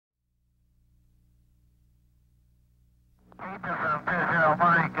Peter from 20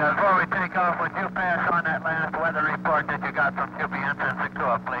 Mike. Before we take off, would you pass on that last weather report that you got from QPN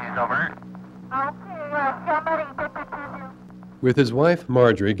 1062, please? Over. Okay, somebody put the two. With his wife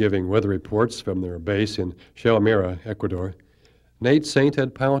Marjorie giving weather reports from their base in Shalmira, Ecuador, Nate Saint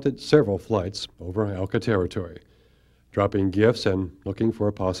had piloted several flights over Alca territory, dropping gifts and looking for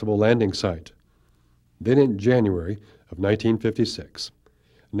a possible landing site. Then in January of 1956,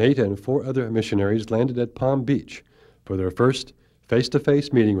 Nate and 4 other missionaries landed at Palm Beach for their first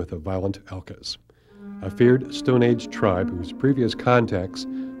face-to-face meeting with the violent Alcas, a feared Stone Age tribe whose previous contacts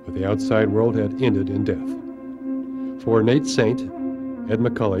with the outside world had ended in death. For Nate Saint, Ed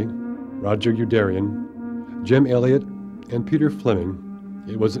McCully, Roger Udarian, Jim Elliott, and Peter Fleming,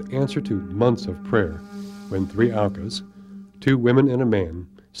 it was an answer to months of prayer when 3 Alcas, 2 women and a man,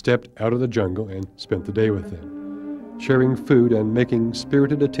 stepped out of the jungle and spent the day with them, sharing food and making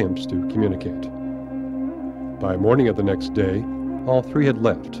spirited attempts to communicate. By morning of the next day, all 3 had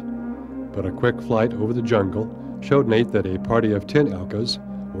left, but a quick flight over the jungle showed Nate that a party of 10 Alcas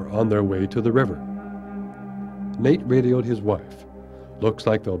were on their way to the river. Nate radioed his wife. Looks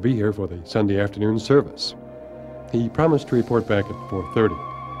like they'll be here for the Sunday afternoon service. He promised to report back at 4:30,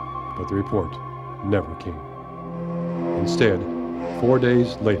 but the report never came. Instead, 4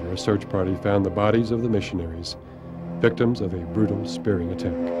 days later, a search party found the bodies of the missionaries, victims of a brutal spearing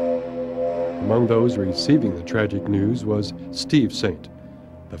attack. Among those receiving the tragic news was Steve Saint,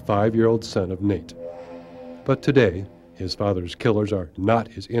 the 5-year-old son of Nate. But today, his father's killers are not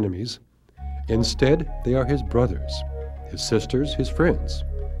his enemies. Instead, they are his brothers, his sisters, his friends.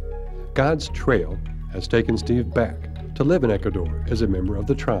 God's trail has taken Steve back to live in Ecuador as a member of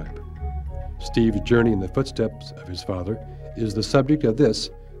the tribe. Steve's journey in the footsteps of his father is the subject of this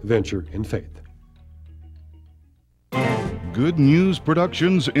venture in faith. Good News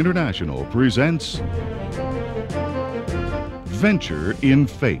Productions International presents Venture in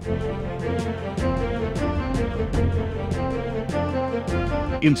Faith.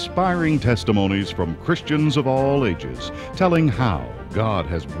 Inspiring testimonies from Christians of all ages, telling how God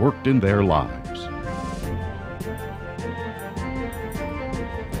has worked in their lives.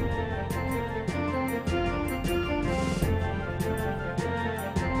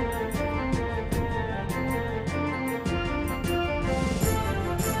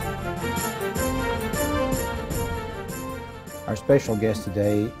 Our special guest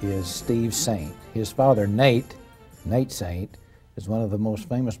today is Steve Saint. His father, Nate Saint, is one of the most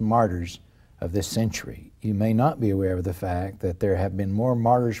famous martyrs of this century. You may not be aware of the fact that there have been more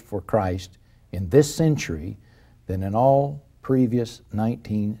martyrs for Christ in this century than in all previous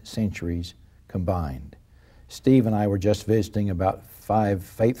 19 centuries combined. Steve and I were just visiting about 5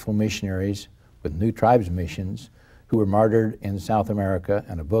 faithful missionaries with New Tribes Missions who were martyred in South America,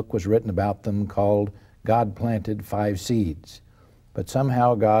 and a book was written about them called God Planted 5 Seeds. But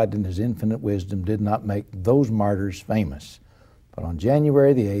somehow God, in His infinite wisdom, did not make those martyrs famous. But on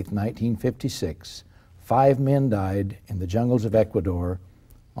January the 8th, 1956, 5 men died in the jungles of Ecuador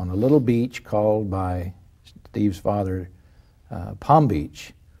on a little beach called by Steve's father Palm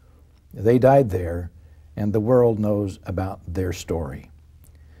Beach. They died there, and the world knows about their story.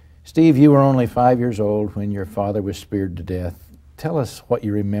 Steve, you were only 5 years old when your father was speared to death. Tell us what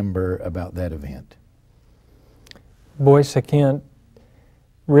you remember about that event. Boyce, I can't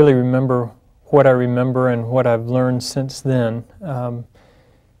really remember what I remember and what I've learned since then.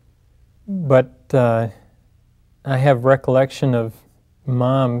 But I have recollection of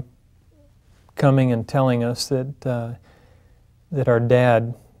Mom coming and telling us that our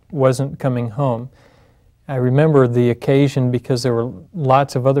dad wasn't coming home. I remember the occasion because there were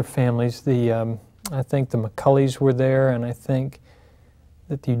lots of other families. I think the McCullys were there, and I think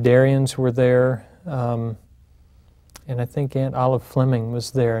that the Udarians were there. And I think Aunt Olive Fleming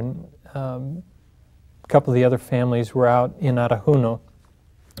was there, and a couple of the other families were out in Arajuno.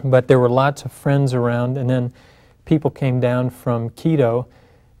 But there were lots of friends around, and then people came down from Quito,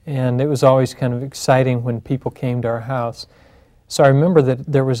 and it was always kind of exciting when people came to our house. So I remember that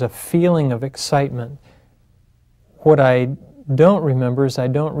there was a feeling of excitement. What I don't remember is I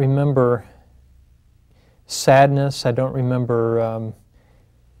don't remember sadness. I don't remember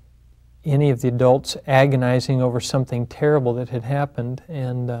any of the adults agonizing over something terrible that had happened.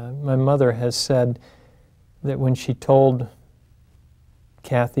 And my mother has said that when she told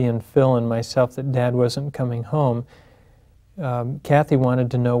Kathy and Phil and myself that Dad wasn't coming home, Kathy wanted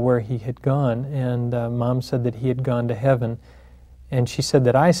to know where he had gone, and Mom said that he had gone to heaven. And she said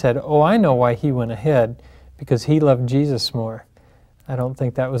that I said, "Oh, I know why he went ahead, because he loved Jesus more." I don't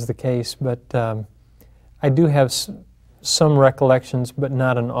think that was the case, but I do have some recollections, but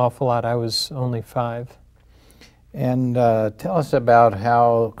not an awful lot. I was only 5. And tell us about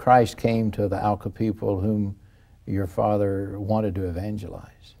how Christ came to the Auca people whom your father wanted to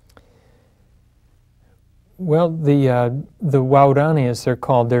evangelize. Well, the Waorani, as they're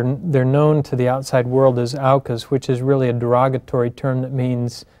called, they're known to the outside world as Aucas, which is really a derogatory term that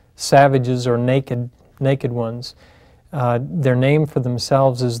means savages or naked ones. Their name for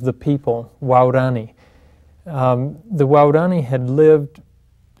themselves is the people, Waorani. The Waorani had lived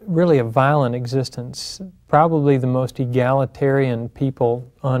really a violent existence, probably the most egalitarian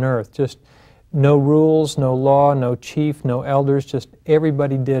people on earth. Just no rules, no law, no chief, no elders, just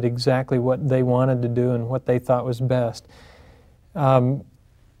everybody did exactly what they wanted to do and what they thought was best. And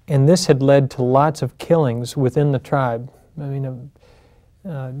this had led to lots of killings within the tribe. I mean,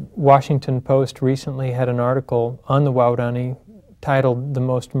 Washington Post recently had an article on the Waorani titled "The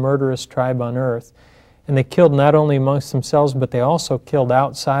Most Murderous Tribe on Earth." And they killed not only amongst themselves, but they also killed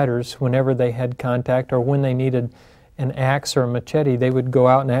outsiders whenever they had contact or when they needed an axe or a machete. They would go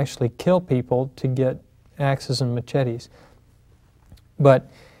out and actually kill people to get axes and machetes. But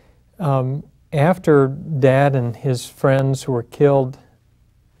after Dad and his friends were killed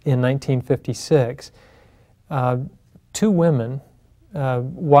in 1956, two women,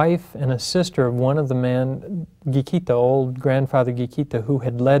 wife and a sister of one of the men, Gikita, old grandfather Gikita, who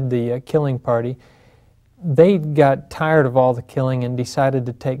had led the killing party, they got tired of all the killing and decided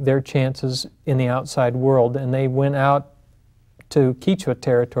to take their chances in the outside world, and they went out to Quechua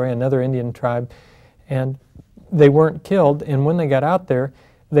territory, another Indian tribe, and they weren't killed. And when they got out there,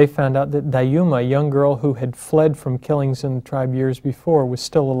 they found out that Dayuma, a young girl who had fled from killings in the tribe years before, was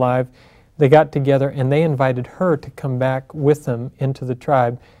still alive. They got together and they invited her to come back with them into the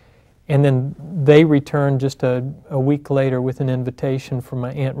tribe. And then they returned just a week later with an invitation from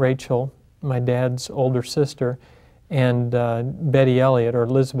my Aunt Rachel, my dad's older sister, and Betty Elliott, or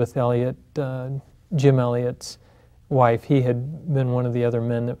Elizabeth Elliott, Jim Elliott's wife. He had been one of the other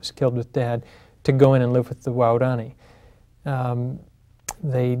men that was killed with Dad, to go in and live with the Waorani.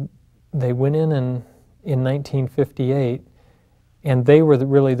 They went in 1958, and they were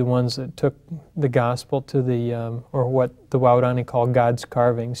really the ones that took the gospel to the, or what the Waorani call God's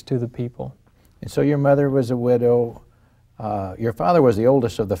carvings, to the people. And so your mother was a widow. Your father was the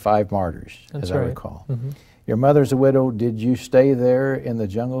oldest of the 5 martyrs, as I recall. Mm-hmm. Your mother's a widow. Did you stay there in the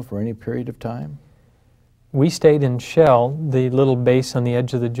jungle for any period of time? We stayed in Shell, the little base on the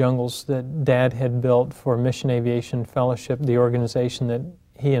edge of the jungles that Dad had built for Mission Aviation Fellowship, the organization that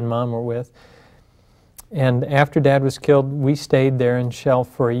he and Mom were with. And after Dad was killed, we stayed there in Shell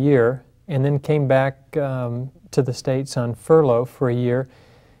for a year, and then came back to the States on furlough for a year.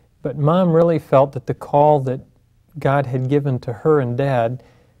 But Mom really felt that the call that God had given to her and Dad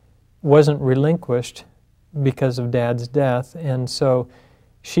wasn't relinquished because of Dad's death, and so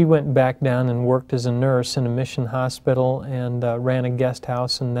she went back down and worked as a nurse in a mission hospital and ran a guest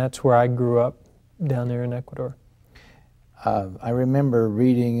house, and that's where I grew up, down there in Ecuador. I remember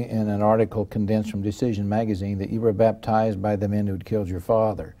reading in an article condensed from Decision magazine that you were baptized by the men who'd killed your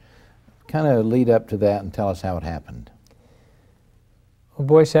father. Kind of lead up to that and tell us how it happened. Well,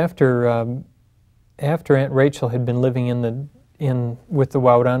 Boyce, after Aunt Rachel had been living with the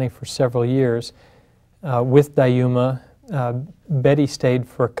Waorani for several years, with Dayuma, Betty stayed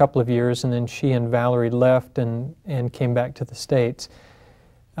for a couple of years, and then she and Valerie left and came back to the States.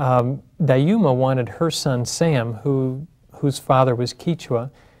 Dayuma wanted her son Sam, whose father was Quechua,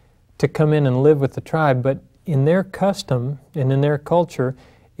 to come in and live with the tribe, but in their custom and in their culture,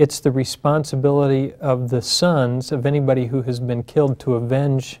 it's the responsibility of the sons of anybody who has been killed to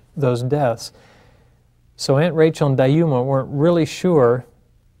avenge those deaths. So Aunt Rachel and Dayuma weren't really sure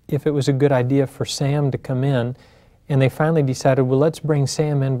if it was a good idea for Sam to come in, and they finally decided, well, let's bring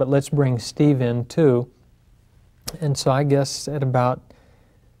Sam in, but let's bring Steve in too. And so I guess at about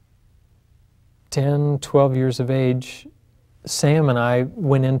 10, 12 years of age, Sam and I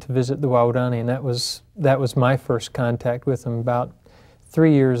went in to visit the Waorani, and that was my first contact with them, about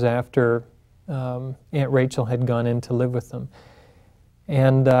 3 years after Aunt Rachel had gone in to live with them.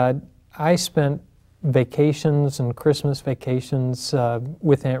 And I spent vacations and Christmas vacations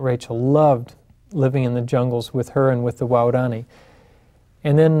with Aunt Rachel. Loved living in the jungles with her and with the Waorani.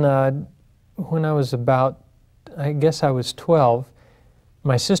 And then when I was about, I guess I was 12,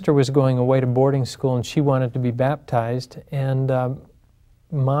 my sister was going away to boarding school and she wanted to be baptized, and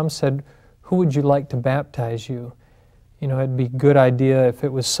Mom said, who would you like to baptize you? You know, it'd be a good idea if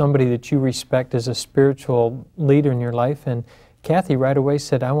it was somebody that you respect as a spiritual leader in your life. And Kathy right away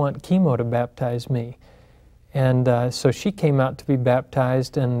said, I want Chemo to baptize me. And so she came out to be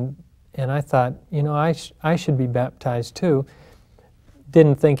baptized, and I thought, you know, I should be baptized too.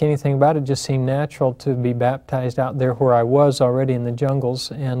 didn't think anything about it. It just seemed natural to be baptized out there where I was already in the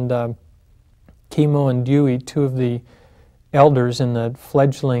jungles. And Kimo and Dewey, two of the elders in the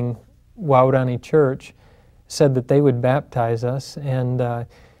fledgling Waorani church, said that they would baptize us. And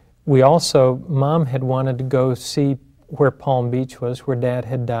we also, Mom had wanted to go see where Palm Beach was, where Dad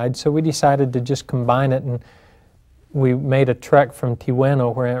had died. So we decided to just combine it, and we made a trek from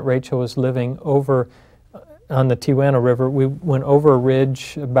Tijuana, where Aunt Rachel was living, over on the Tijuana River. We went over a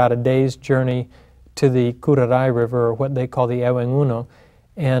ridge, about a day's journey, to the Curaray River, or what they call the Ewenguno,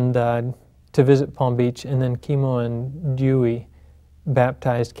 and to visit Palm Beach. And then Kimo and Dewey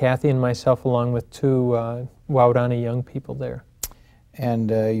baptized Kathy and myself, along with two Waorani young people there. And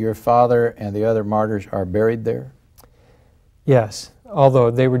your father and the other martyrs are buried there? Yes,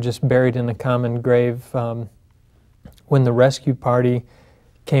 although they were just buried in a common grave. When the rescue party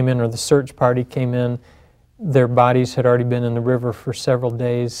came in, or the search party came in, their bodies had already been in the river for several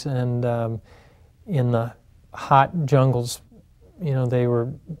days, and in the hot jungles, you know, they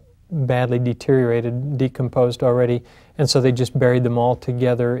were badly deteriorated, decomposed already, and so they just buried them all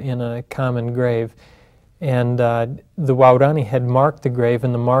together in a common grave. And the Waorani had marked the grave,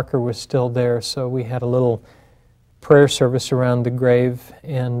 and the marker was still there, so we had a little prayer service around the grave.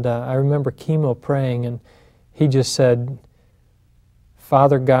 And I remember Kimo praying, and he just said,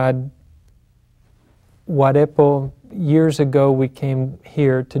 "Father God, Warepo, years ago we came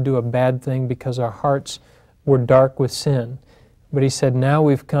here to do a bad thing because our hearts were dark with sin. But," he said, "now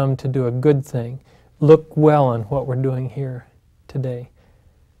we've come to do a good thing. Look well on what we're doing here today."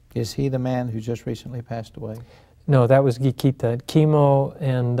 Is he the man who just recently passed away? No, that was Gikita. Kimo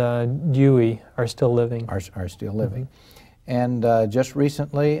and Dewey are still living. Are still living. And just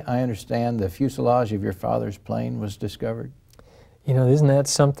recently, I understand the fuselage of your father's plane was discovered. You know, isn't that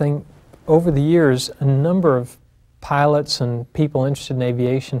something? Over the years, a number of pilots and people interested in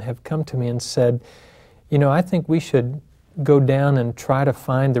aviation have come to me and said, you know, I think we should go down and try to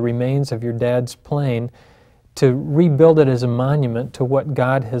find the remains of your dad's plane to rebuild it as a monument to what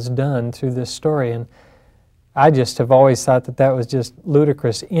God has done through this story. And I just have always thought that that was just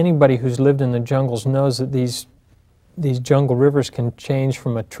ludicrous. Anybody who's lived in the jungles knows that these jungle rivers can change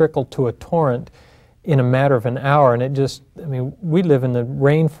from a trickle to a torrent in a matter of an hour. And it just, I mean, we live in the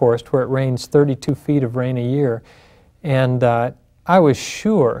rainforest where it rains 32 feet of rain a year. And I was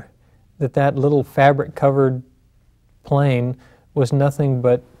sure that that little fabric-covered plane was nothing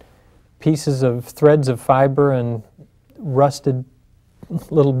but pieces of threads of fiber and rusted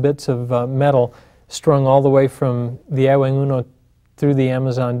little bits of metal strung all the way from the Ewenguno through the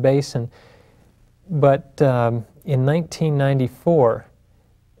Amazon basin. But in 1994,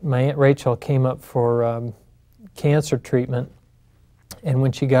 my Aunt Rachel came up for cancer treatment, and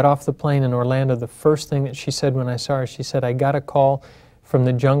when she got off the plane in Orlando, the first thing that she said when I saw her, she said, "I got a call from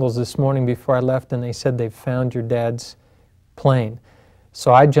the jungles this morning before I left, and they said they've found your dad's plane."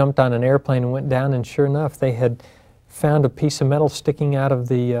 So I jumped on an airplane and went down, and sure enough, they had found a piece of metal sticking out of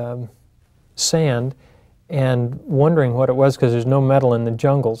the sand, and wondering what it was because there's no metal in the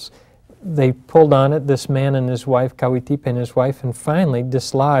jungles. They pulled on it, this man and his wife, Kawitipe and his wife, and finally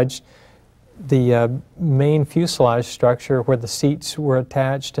dislodged the main fuselage structure where the seats were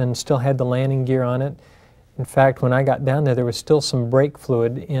attached and still had the landing gear on it. In fact, when I got down there was still some brake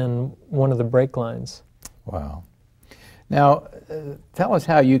fluid in one of the brake lines. Wow. Now, tell us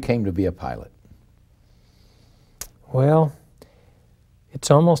how you came to be a pilot. Well,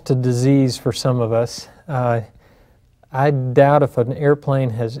 it's almost a disease for some of us. I doubt if an airplane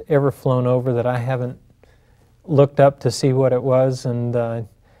has ever flown over that I haven't looked up to see what it was, and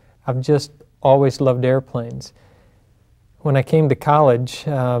I've just always loved airplanes. When I came to college,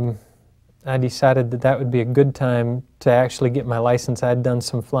 I decided that that would be a good time to actually get my license. I had done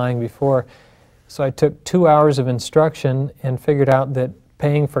some flying before, so I took 2 hours of instruction and figured out that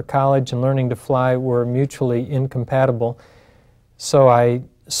paying for college and learning to fly were mutually incompatible. So I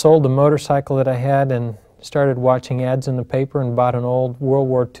sold the motorcycle that I had and started watching ads in the paper and bought an old World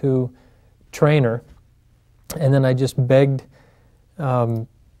War II trainer. And then I just begged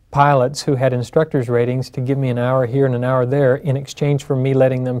pilots who had instructor's ratings to give me an hour here and an hour there in exchange for me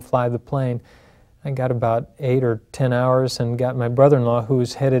letting them fly the plane. I got about 8 or 10 hours and got my brother-in-law, who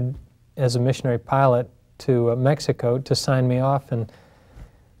was headed as a missionary pilot to Mexico, to sign me off, and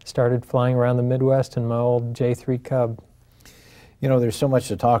started flying around the Midwest in my old J3 Cub. You know, there's so much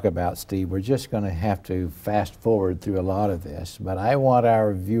to talk about, Steve. We're just going to have to fast forward through a lot of this, but I want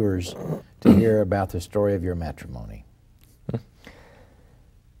our viewers to hear about the story of your matrimony.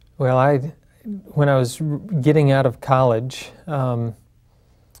 Well, when I was getting out of college, I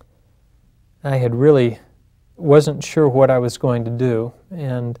had really wasn't sure what I was going to do,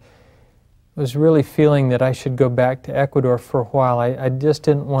 and was really feeling that I should go back to Ecuador for a while. I just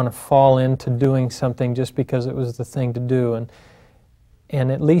didn't want to fall into doing something just because it was the thing to do.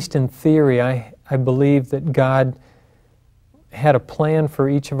 And at least in theory, I believed that God had a plan for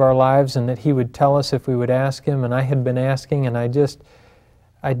each of our lives and that He would tell us if we would ask Him. And I had been asking, and I just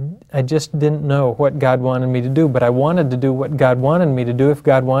didn't know what God wanted me to do, but I wanted to do what God wanted me to do if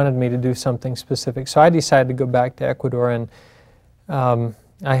God wanted me to do something specific. So I decided to go back to Ecuador, and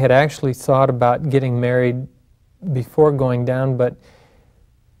I had actually thought about getting married before going down, but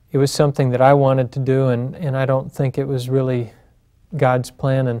it was something that I wanted to do, and I don't think it was really God's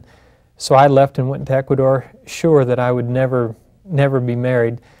plan. And so I left and went to Ecuador, sure that I would never be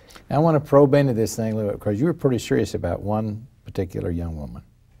married. I want to probe into this thing a little bit, because you were pretty serious about one particular young woman,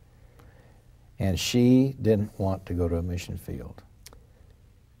 and she didn't want to go to a mission field.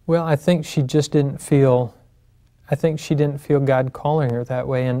 Well, I think she just didn't feel God calling her that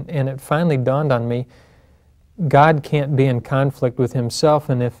way, and it finally dawned on me, God can't be in conflict with Himself,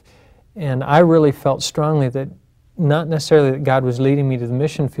 and I really felt strongly that not necessarily that God was leading me to the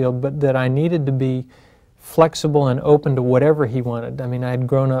mission field, but that I needed to be flexible and open to whatever He wanted. I mean, I had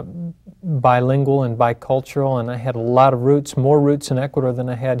grown up bilingual and bicultural, and I had a lot of roots, more roots in Ecuador than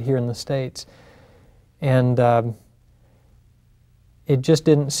I had here in the States. And it just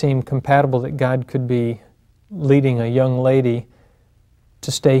didn't seem compatible that God could be leading a young lady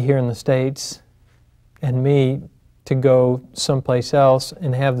to stay here in the States and me to go someplace else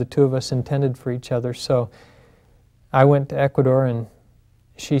and have the two of us intended for each other. So I went to Ecuador and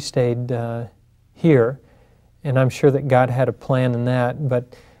she stayed here, and I'm sure that God had a plan in that.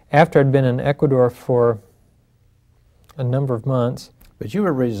 But after I'd been in Ecuador for a number of months. But you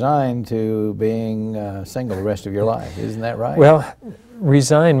were resigned to being single the rest of your life, isn't that right? Well,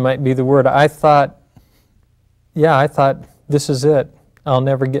 resigned might be the word. I thought, this is it. I'll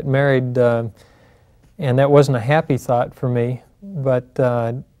never get married, and that wasn't a happy thought for me, but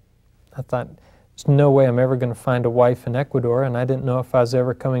I thought, there's no way I'm ever going to find a wife in Ecuador, and I didn't know if I was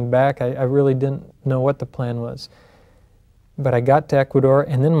ever coming back. I really didn't know what the plan was. But I got to Ecuador,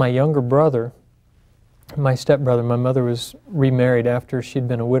 and then my younger brother, my stepbrother, my mother was remarried after she'd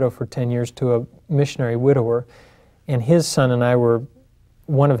been a widow for 10 years to a missionary widower, and his son and I were,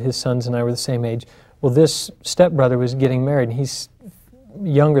 one of his sons and I were the same age. Well, this stepbrother was getting married, and he's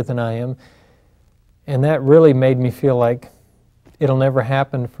younger than I am, and that really made me feel like it'll never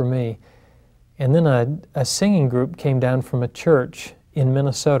happen for me. And then a singing group came down from a church in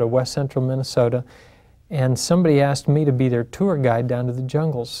Minnesota, west central Minnesota, and somebody asked me to be their tour guide down to the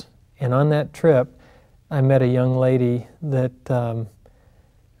jungles. And on that trip, I met a young lady that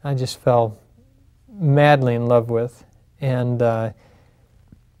I just fell madly in love with, and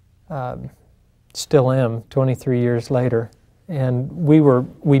still am 23 years later. And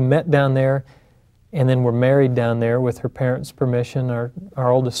we met down there, and then were married down there with her parents' permission. Our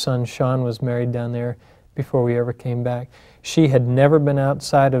oldest son, Sean, was married down there before we ever came back. She had never been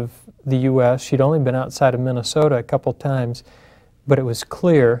outside of the U.S. She'd only been outside of Minnesota a couple times, but it was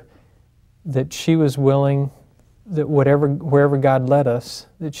clear that she was willing that wherever God led us,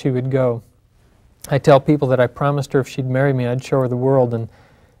 that she would go. I tell people that I promised her if she'd marry me, I'd show her the world, and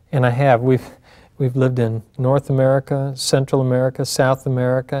I have. We've lived in North America, Central America, South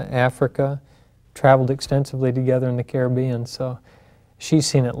America, Africa, traveled extensively together in the Caribbean, so she's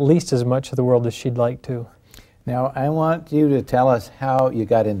seen at least as much of the world as she'd like to. Now, I want you to tell us how you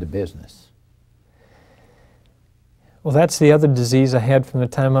got into business. Well, that's the other disease I had from the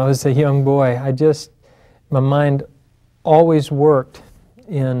time I was a young boy. My mind always worked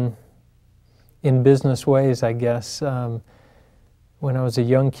in business ways, I guess. When I was a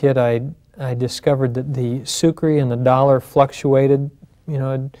young kid, I discovered that the sucre and the dollar fluctuated. You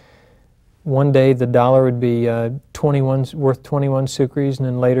know, one day the dollar would be worth 21 sucres, and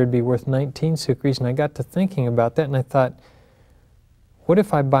then later it'd be worth 19 sucres. And I got to thinking about that, and I thought, what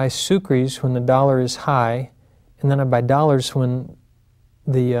if I buy sucres when the dollar is high, and then I buy dollars when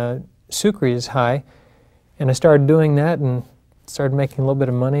the sucre is high? And I started doing that and started making a little bit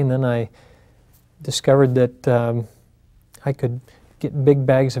of money, and then I discovered that I could get big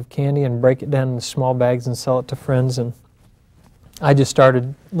bags of candy and break it down into small bags and sell it to friends, and I just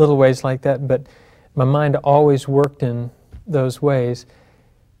started little ways like that, but my mind always worked in those ways,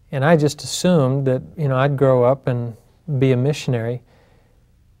 and I just assumed that, you know, I'd grow up and be a missionary,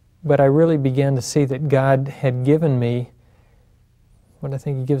 but I really began to see that God had given me what I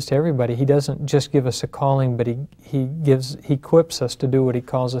think He gives to everybody. He doesn't just give us a calling, but He equips us to do what He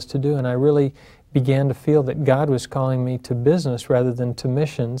calls us to do, and I really began to feel that God was calling me to business rather than to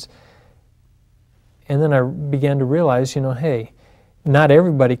missions. And then I began to realize, you know, hey, not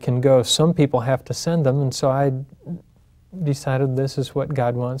everybody can go. Some people have to send them. And so I decided this is what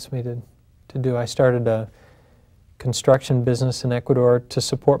God wants me to do. I started a construction business in Ecuador to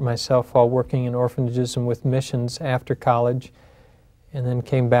support myself while working in orphanages and with missions after college. And then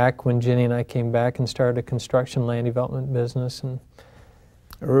came back when Jenny and I came back and started a construction land development business. And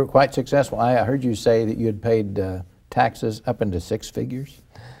We were quite successful. I heard you say that you had paid taxes up into 6 figures.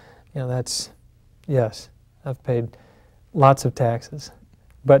 yeah, yes, I've paid lots of taxes.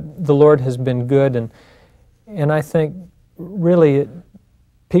 But the Lord has been good, and I think really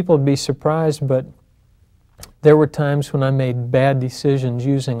people would be surprised, but there were times when I made bad decisions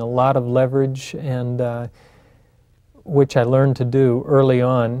using a lot of leverage, and which I learned to do early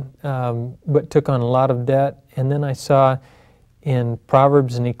on, but took on a lot of debt. And then I saw in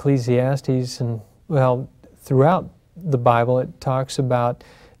Proverbs and Ecclesiastes, and well, throughout the Bible, it talks about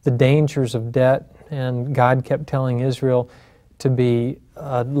the dangers of debt, and God kept telling Israel to be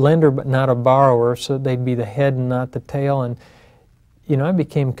a lender but not a borrower, so they'd be the head and not the tail. And you know, I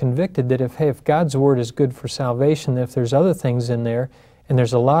became convicted that if God's Word is good for salvation, if there's other things in there, and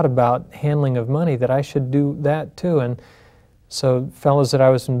there's a lot about handling of money, that I should do that too. And so fellows that I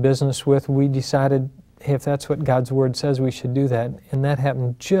was in business with, we decided, hey, if that's what God's Word says, we should do that. And that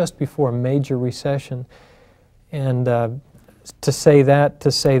happened just before a major recession. And to say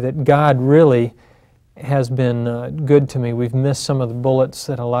that God really has been good to me. We've missed some of the bullets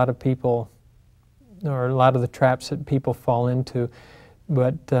that a lot of people, or a lot of the traps that people fall into.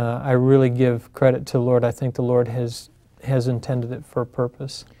 But I really give credit to the Lord. I think the Lord has intended it for a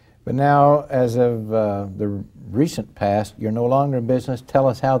purpose. But now, as of the recent past, you're no longer in business. Tell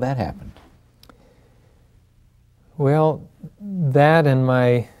us how that happened. Well, that and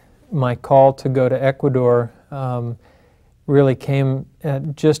my call to go to Ecuador really came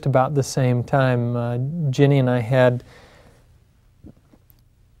at just about the same time. Jenny and I had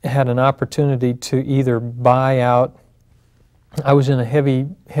an opportunity to either buy out. I was in a heavy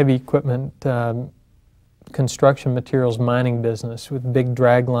equipment construction materials mining business with big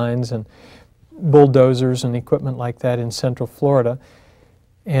drag lines and bulldozers and equipment like that in Central Florida.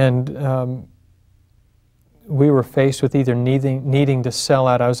 And we were faced with either needing to sell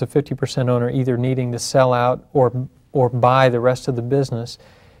out. I was a 50% owner, either needing to sell out or buy the rest of the business.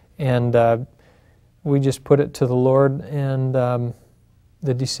 And we just put it to the Lord, and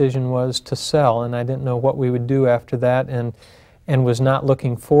the decision was to sell. And I didn't know what we would do after that, and was not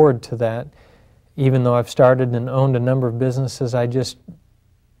looking forward to that. Even though I've started and owned a number of businesses, I just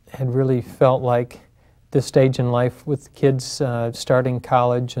had really felt like this stage in life with kids starting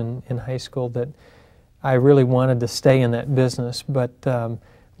college and in high school that I really wanted to stay in that business. But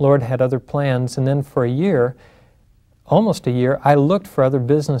Lord had other plans. And then for a year, almost a year, I looked for other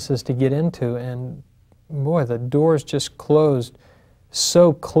businesses to get into, and boy, the doors just closed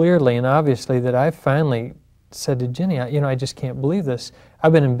so clearly and obviously that I finally said to Jenny, I just can't believe this.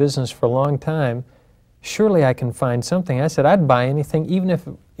 I've been in business for a long time. Surely I can find something. I said I'd buy anything, even if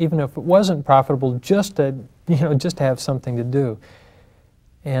it wasn't profitable, just to have something to do.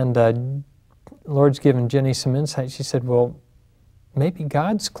 And Lord's given Jenny some insight. She said, well, maybe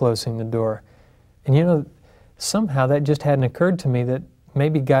God's closing the door. And somehow that just hadn't occurred to me that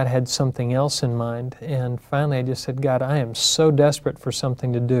maybe God had something else in mind. And finally I just said, God, I am so desperate for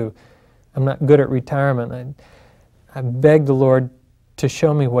something to do. I'm not good at retirement. I begged the Lord to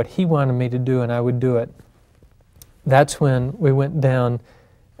show me what He wanted me to do, and I would do it. That's when we went down,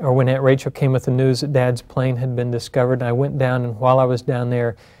 or when Aunt Rachel came with the news that Dad's plane had been discovered. And I went down, and while I was down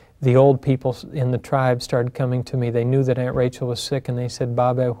there, the old people in the tribe started coming to me. They knew that Aunt Rachel was sick, and they said,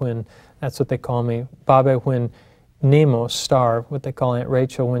 Babe, when, that's what they call me, Babe, when Nemo, Star, what they call Aunt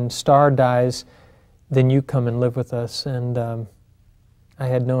Rachel, when Star dies, then you come and live with us. And I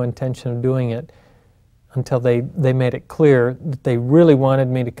had no intention of doing it until they made it clear that they really wanted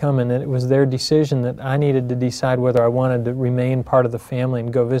me to come, and that it was their decision, that I needed to decide whether I wanted to remain part of the family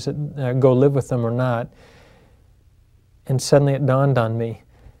and go live with them or not. And suddenly it dawned on me,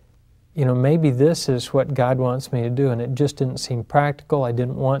 maybe this is what God wants me to do, and it just didn't seem practical. I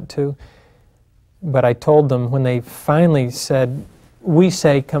didn't want to. But I told them when they finally said, we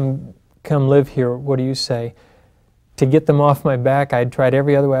say, come live here, what do you say? To get them off my back, I'd tried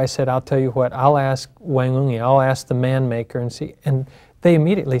every other way. I said, I'll tell you what, I'll ask Wangungi, I'll ask the man maker and see. And they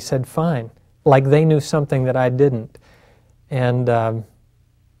immediately said, fine, like they knew something that I didn't. And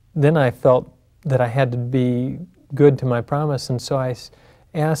then I felt that I had to be good to my promise, and so I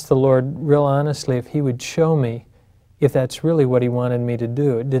asked the Lord real honestly if He would show me if that's really what He wanted me to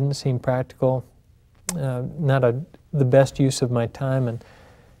do. It didn't seem practical, not the best use of my time,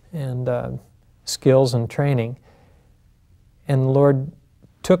 and skills and training. And the Lord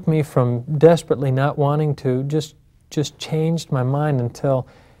took me from desperately not wanting to, just changed my mind until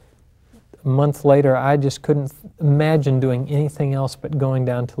a month later I just couldn't imagine doing anything else but going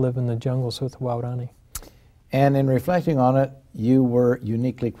down to live in the jungles with the Waodani. And in reflecting on it, you were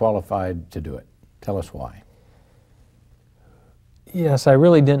uniquely qualified to do it. Tell us why. Yes, I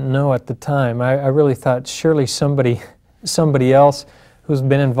really didn't know at the time. I really thought surely somebody else who's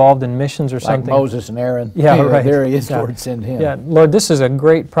been involved in missions or something. Like Moses and Aaron. Yeah, right. There he is, yeah. Lord, send him. Yeah, Lord, this is a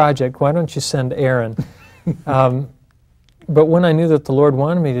great project. Why don't you send Aaron? But when I knew that the Lord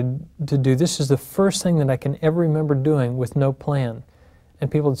wanted me to do, this is the first thing that I can ever remember doing with no plan. And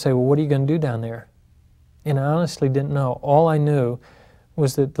people would say, well, what are you going to do down there? And I honestly didn't know. All I knew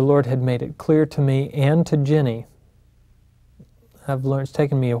was that the Lord had made it clear to me and to Jenny. It's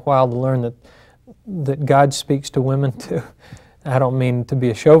taken me a while to learn that God speaks to women too. I don't mean to be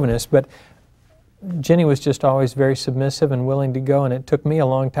a chauvinist, but Jenny was just always very submissive and willing to go, and it took me a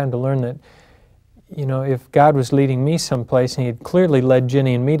long time to learn that, you know, if God was leading me someplace, and He had clearly led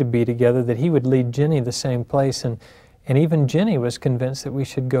Jenny and me to be together, that He would lead Jenny the same place, and even Jenny was convinced that we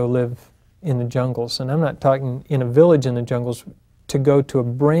should go live in the jungles. And I'm not talking in a village in the jungles, to go to a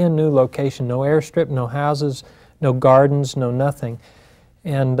brand new location, no airstrip, no houses, no gardens, no nothing.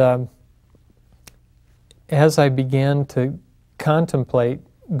 And as I began to contemplate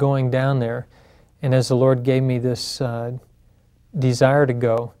going down there, and as the Lord gave me this desire to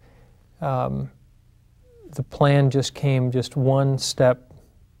go, the plan just came just one step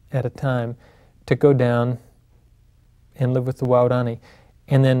at a time to go down and live with the Waodani.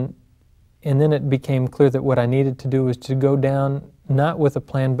 And then it became clear that what I needed to do was to go down, not with a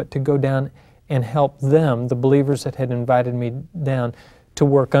plan, but to go down and help them, the believers that had invited me down, to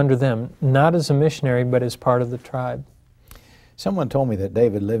work under them, not as a missionary, but as part of the tribe. Someone told me that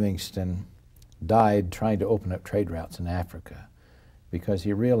David Livingstone died trying to open up trade routes in Africa because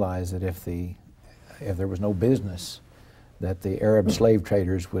he realized that if there was no business, that the Arab slave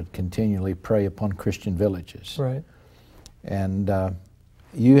traders would continually prey upon Christian villages. Right. And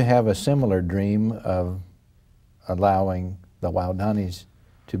you have a similar dream of allowing the Waodanis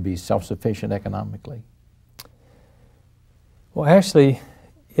to be self-sufficient economically? Well, actually,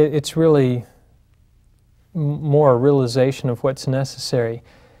 it's really more a realization of what's necessary.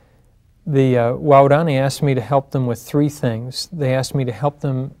 The Waodani asked me to help them with three things. They asked me to help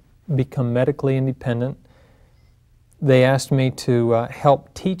them become medically independent. They asked me to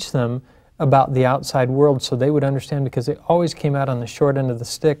help teach them about the outside world so they would understand, because they always came out on the short end of the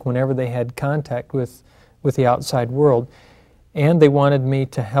stick whenever they had contact with the outside world. And they wanted me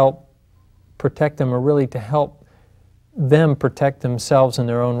to help protect them, or really to help them protect themselves in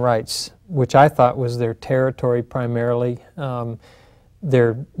their own rights, which I thought was their territory primarily,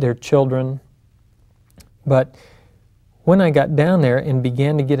 their children. But when I got down there and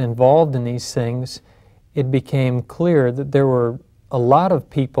began to get involved in these things, it became clear that there were a lot of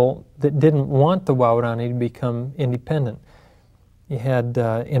people that didn't want the Waodani to become independent. You had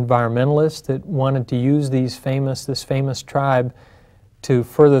environmentalists that wanted to use this famous tribe to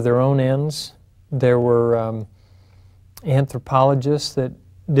further their own ends. There were anthropologists that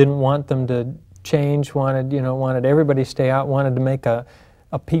didn't want them to change, wanted everybody to stay out, wanted to make a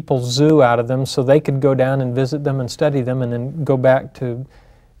people's zoo out of them so they could go down and visit them and study them and then go back to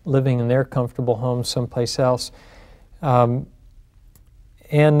living in their comfortable homes someplace else. And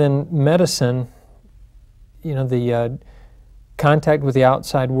then medicine, the contact with the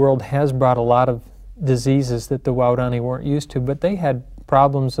outside world has brought a lot of diseases that the Waodani weren't used to, but they had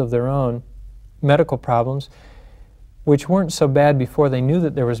problems of their own, medical problems, which weren't so bad before they knew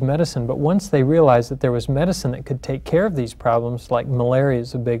that there was medicine. But once they realized that there was medicine that could take care of these problems, like malaria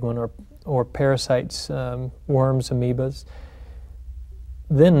is a big one, or parasites, worms, amoebas,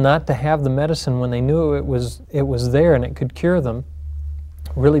 then not to have the medicine when they knew it was there and it could cure them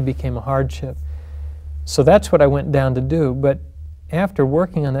really became a hardship. So that's what I went down to do. But after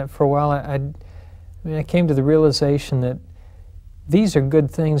working on that for a while, I came to the realization that these are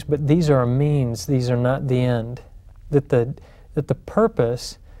good things, but these are a means, these are not the end. That the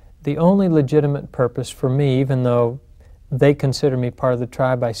purpose, the only legitimate purpose for me, even though they consider me part of the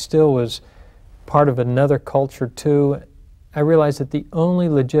tribe, I still was part of another culture too. I realized that the only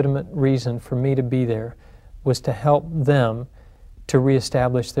legitimate reason for me to be there was to help them to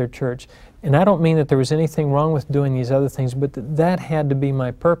reestablish their church. And I don't mean that there was anything wrong with doing these other things, but that had to be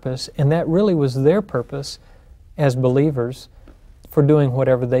my purpose, and that really was their purpose as believers for doing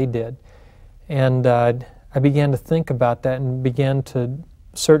whatever they did. And I began to think about that and began to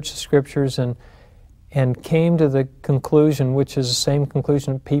search the Scriptures, and and came to the conclusion, which is the same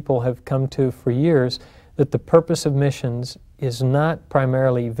conclusion that people have come to for years, that the purpose of missions is not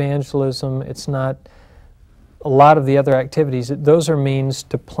primarily evangelism, it's not a lot of the other activities. Those are means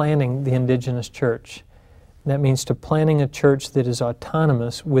to planting the indigenous church. That means to planting a church that is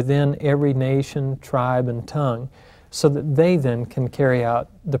autonomous within every nation, tribe, and tongue, so that they then can carry out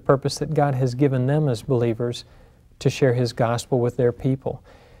the purpose that God has given them as believers to share His gospel with their people.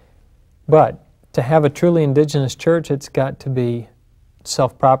 But to have a truly indigenous church, it's got to be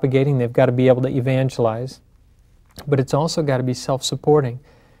self-propagating. They've got to be able to evangelize. But it's also got to be self-supporting.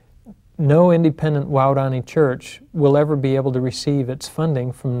 No independent Waodani church will ever be able to receive its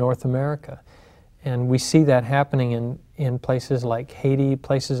funding from North America. And we see that happening in places like Haiti,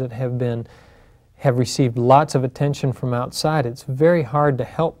 places that have received lots of attention from outside. It's very hard to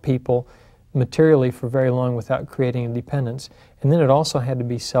help people materially for very long without creating independence. And then it also had to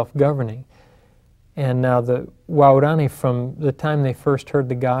be self-governing. And now the Waodani, from the time they first heard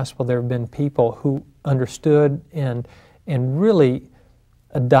the gospel, there have been people who understood and really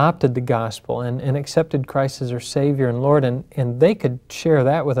adopted the gospel and accepted Christ as their Savior and Lord, and they could share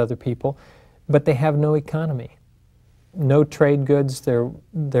that with other people, but they have no economy. No trade goods, they're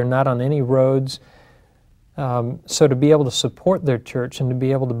not on any roads. So to be able to support their church and to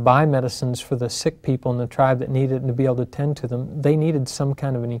be able to buy medicines for the sick people in the tribe that needed it and to be able to tend to them, they needed some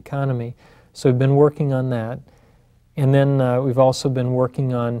kind of an economy. So we've been working on that. And then we've also been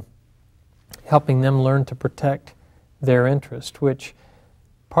working on helping them learn to protect their interest, which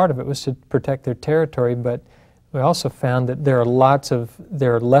part of it was to protect their territory, but we also found that there are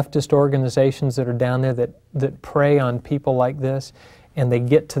leftist organizations that are down there that prey on people like this, and they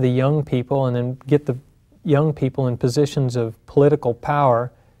get to the young people and then get the young people in positions of political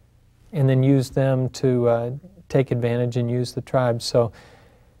power and then use them to take advantage and use the tribes. So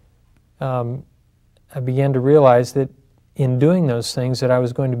I began to realize that in doing those things that I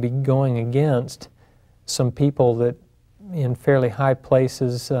was going to be going against some people that in fairly high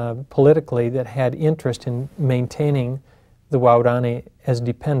places politically that had interest in maintaining the Waodani as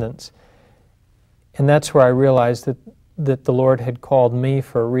dependents. And that's where I realized that the Lord had called me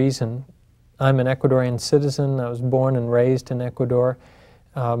for a reason. I'm an Ecuadorian citizen. I was born and raised in Ecuador.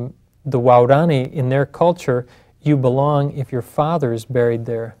 The Waodani, in their culture, you belong if your father is buried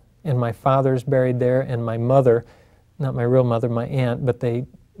there. And my father's buried there, and my mother, not my real mother, my aunt, but they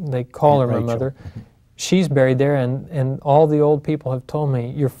call her my mother. She's buried there, and all the old people have told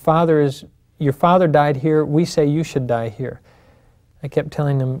me, your father died here, we say you should die here. I kept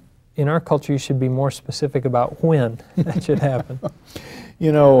telling them, in our culture you should be more specific about when that should happen.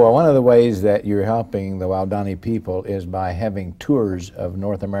 You know, one of the ways that you're helping the Waodani people is by having tours of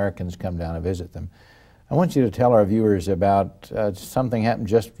North Americans come down and visit them. I want you to tell our viewers about something happened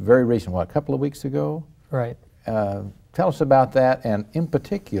just very recent, what, a couple of weeks ago? Right. Tell us about that, and in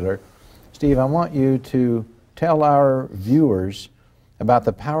particular, Steve, I want you to tell our viewers about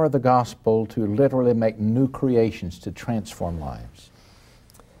the power of the gospel to literally make new creations, to transform lives.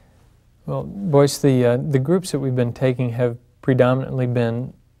 Well, Boyce, the groups that we've been taking have predominantly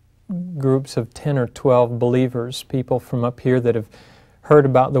been groups of 10 or 12 believers, people from up here that have heard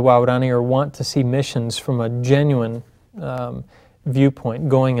about the Waodani or want to see missions from a genuine viewpoint,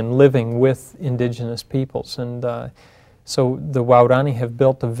 going and living with indigenous peoples. And so the Waodani have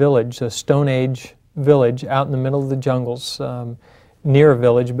built a village, a Stone Age village out in the middle of the jungles, near a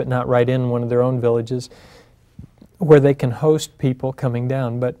village but not right in one of their own villages, where they can host people coming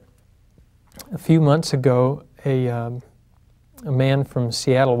down. But a few months ago, a man from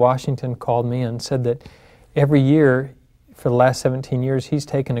Seattle, Washington called me and said that every year for the last 17 years he's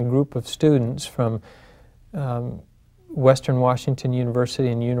taken a group of students from Western Washington University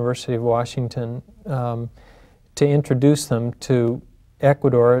and University of Washington to introduce them to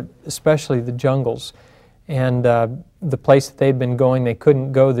Ecuador, especially the jungles. And the place that they'd been going, they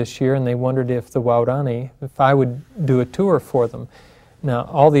couldn't go this year, and they wondered if the Waodani, if I would do a tour for them. Now,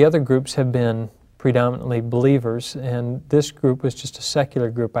 all the other groups have been predominantly believers, and this group was just a secular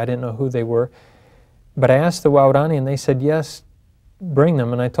group. I didn't know who they were. But I asked the Waodani, and they said, yes, bring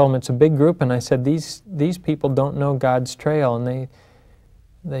them. And I told them it's a big group, and I said, these people don't know God's trail. And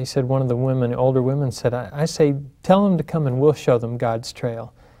they said, one of the women, older women said, I say, tell them to come and we'll show them God's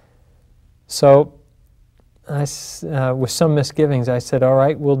trail. So with some misgivings, I said, all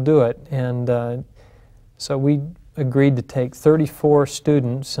right, we'll do it. And so we agreed to take 34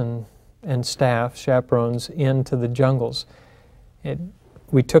 students and staff, chaperones, into the jungles.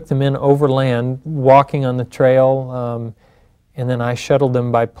 We took them in overland, walking on the trail, and then I shuttled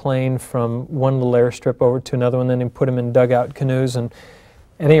them by plane from one little airstrip over to another one, and then put them in dugout canoes. And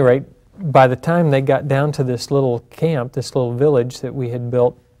at any rate, by the time they got down to this little camp, this little village that we had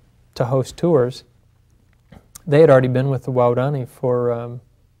built to host tours, they had already been with the Waorani for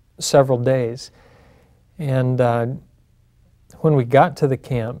several days. And when we got to the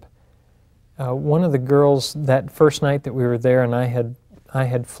camp, one of the girls, that first night that we were there, and I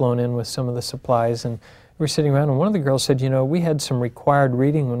had flown in with some of the supplies, and we were sitting around, and one of the girls said, you know, we had some required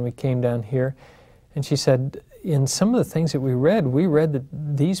reading when we came down here. And she said, in some of the things that we read that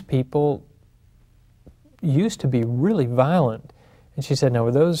these people used to be really violent. And she said, now,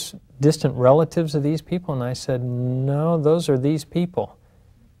 were those distant relatives of these people? And I said, no, those are these people.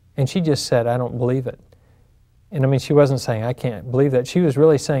 And she just said, I don't believe it. And I mean, she wasn't saying, I can't believe that. She was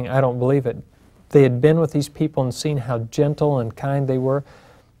really saying, I don't believe it. They had been with these people and seen how gentle and kind they were.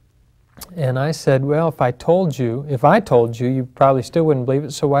 And I said, well, if I told you, you probably still wouldn't believe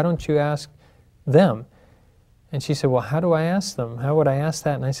it, so why don't you ask them? And she said, well, how do I ask them? How would I ask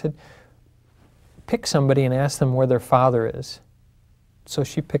that? And I said, pick somebody and ask them where their father is. So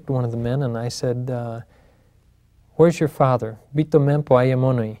she picked one of the men, and I said, where's your father? Bito mempo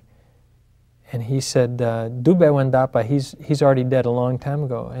ayamonoi. And he said, Dube Wendapa, he's already dead a long time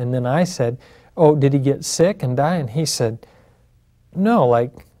ago. And then I said, oh, did he get sick and die? And he said, no,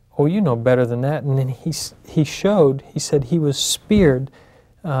 like, oh, you know better than that. And then he said he was speared,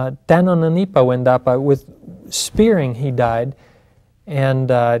 Tanonanipa Wendapa, with spearing he died. And,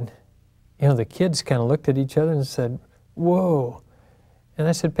 you know, the kids kind of looked at each other and said, whoa. And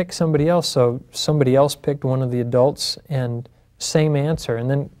I said, pick somebody else. So somebody else picked one of the adults, and same answer, and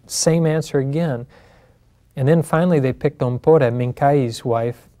then same answer again. And then finally they picked Ompora, Minkai's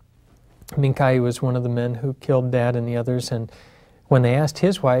wife. Minkai was one of the men who killed Dad and the others, and when they asked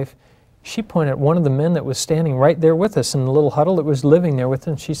his wife, she pointed at one of the men that was standing right there with us in the little huddle that was living there with us,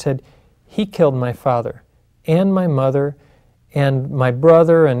 and she said, he killed my father and my mother and my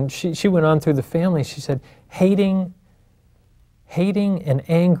brother, and she went on through the family. She said, hating and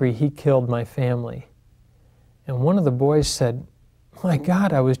angry, he killed my family. And one of the boys said, my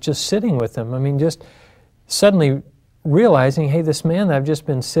God, I was just sitting with him. I mean, just suddenly realizing, hey, this man that I've just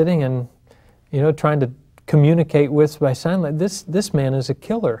been sitting and, you know, trying to communicate with by sign language, this man is a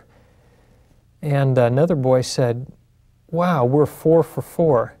killer. And another boy said, wow, we're 4 for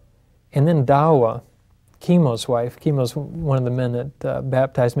 4. And then Dawa, Kimo's wife, Kimo's one of the men that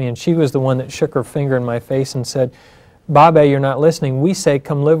baptized me, and she was the one that shook her finger in my face and said, Babe, you're not listening. We say,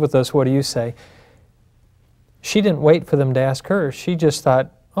 come live with us. What do you say? She didn't wait for them to ask her. She just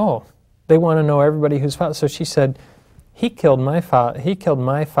thought, oh, they want to know everybody who's father. So she said, he killed my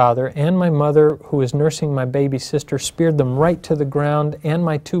father and my mother, who was nursing my baby sister, speared them right to the ground, and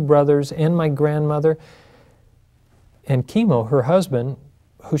my 2 brothers and my grandmother. And Kimo, her husband,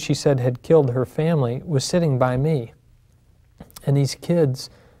 who she said had killed her family, was sitting by me. And these kids,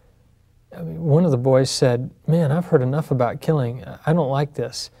 I mean, one of the boys said, man, I've heard enough about killing. I don't like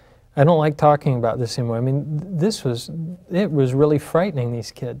this. I don't like talking about this anymore. I mean, it was really frightening,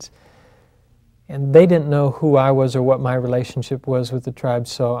 these kids. And they didn't know who I was or what my relationship was with the tribe,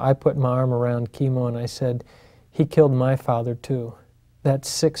 so I put my arm around Kimo and I said, he killed my father too. That's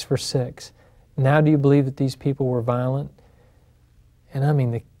 6 for 6. Now do you believe that these people were violent? And I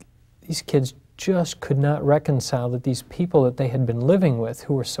mean, these kids just could not reconcile that these people that they had been living with,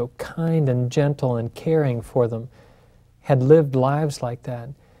 who were so kind and gentle and caring for them, had lived lives like that.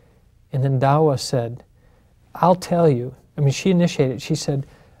 And then Dawa said, I'll tell you. I mean, she initiated. She said,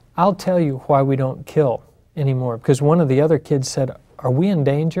 I'll tell you why we don't kill anymore. Because one of the other kids said, are we in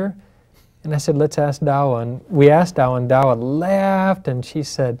danger? And I said, let's ask Dawa. And we asked Dawa, and Dawa laughed, and she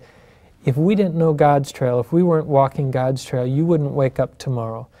said, if we didn't know God's trail, if we weren't walking God's trail, you wouldn't wake up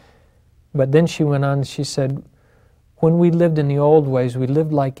tomorrow. But then she went on and she said, when we lived in the old ways, we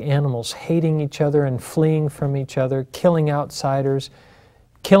lived like animals, hating each other and fleeing from each other, killing outsiders,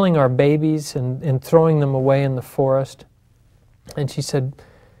 killing our babies and throwing them away in the forest. And she said,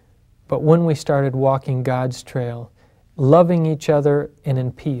 but when we started walking God's trail, loving each other and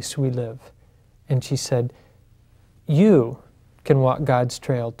in peace, we live. And she said, you can walk God's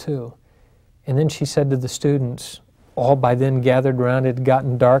trail too. And then she said to the students, all by then gathered around, it had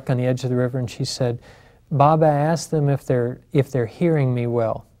gotten dark on the edge of the river, and she said, Baba, ask them if they're hearing me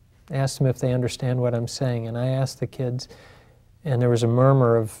well. Ask them if they understand what I'm saying. And I asked the kids, and there was a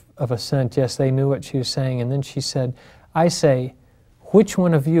murmur of assent. Yes, they knew what she was saying. And then she said, I say, which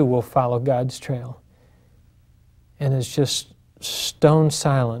one of you will follow God's trail? And it's just stone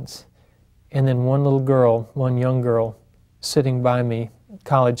silence. And then one little girl, one young girl, sitting by me,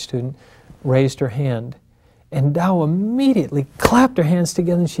 college student, raised her hand. And Dawa immediately clapped her hands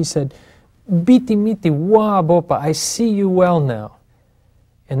together and she said, Biti miti wa bopa, I see you well now.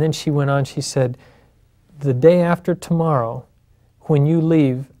 And then she went on, she said, the day after tomorrow, when you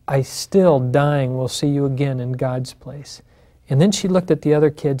leave, I still, dying, will see you again in God's place. And then she looked at the other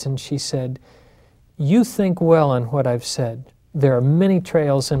kids and she said, you think well on what I've said. There are many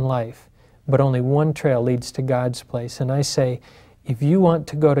trails in life, but only one trail leads to God's place. And I say, if you want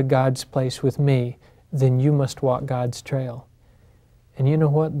to go to God's place with me, then you must walk God's trail. And you know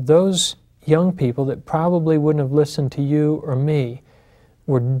what? Those young people that probably wouldn't have listened to you or me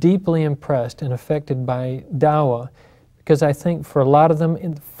were deeply impressed and affected by Dawah, because I think for a lot of them,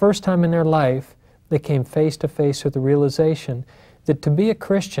 in the first time in their life, they came face to face with the realization that to be a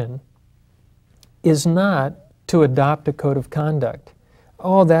Christian is not to adopt a code of conduct.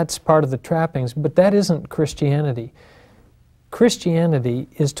 Oh, that's part of the trappings, but that isn't Christianity. Christianity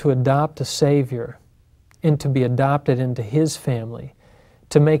is to adopt a Savior and to be adopted into His family,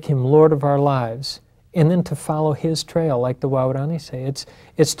 to make Him Lord of our lives, and then to follow His trail, like the Waorani say.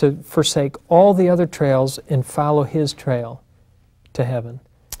 It's to forsake all the other trails and follow His trail to heaven.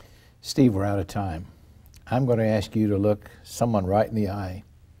 Steve, we're out of time. I'm going to ask you to look someone right in the eye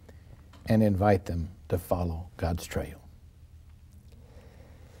and invite them to follow God's trail.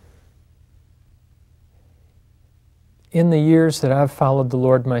 In the years that I've followed the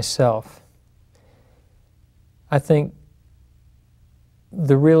Lord myself, I think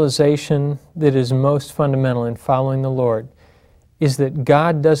the realization that is most fundamental in following the Lord is that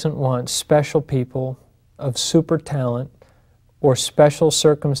God doesn't want special people of super talent or special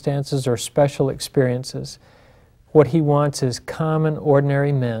circumstances or special experiences. What He wants is common,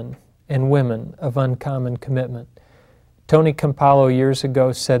 ordinary men and women of uncommon commitment. Tony Campolo years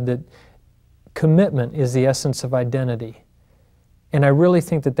ago said that commitment is the essence of identity. And I really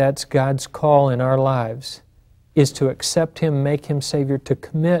think that that's God's call in our lives, is to accept Him, make Him Savior, to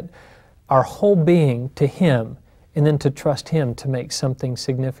commit our whole being to Him, and then to trust Him to make something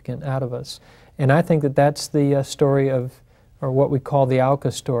significant out of us. And I think that that's the story of, or what we call the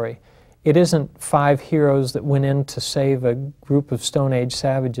Auca story. It isn't 5 heroes that went in to save a group of Stone Age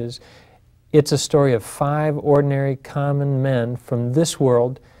savages. It's a story of 5 ordinary common men from this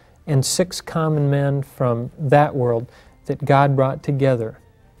world and 6 common men from that world that God brought together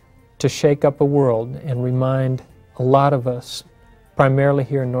to shake up a world and remind a lot of us, primarily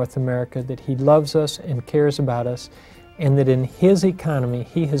here in North America, that He loves us and cares about us, and that in His economy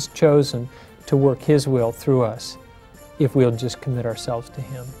He has chosen to work His will through us if we'll just commit ourselves to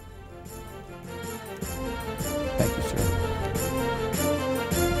Him.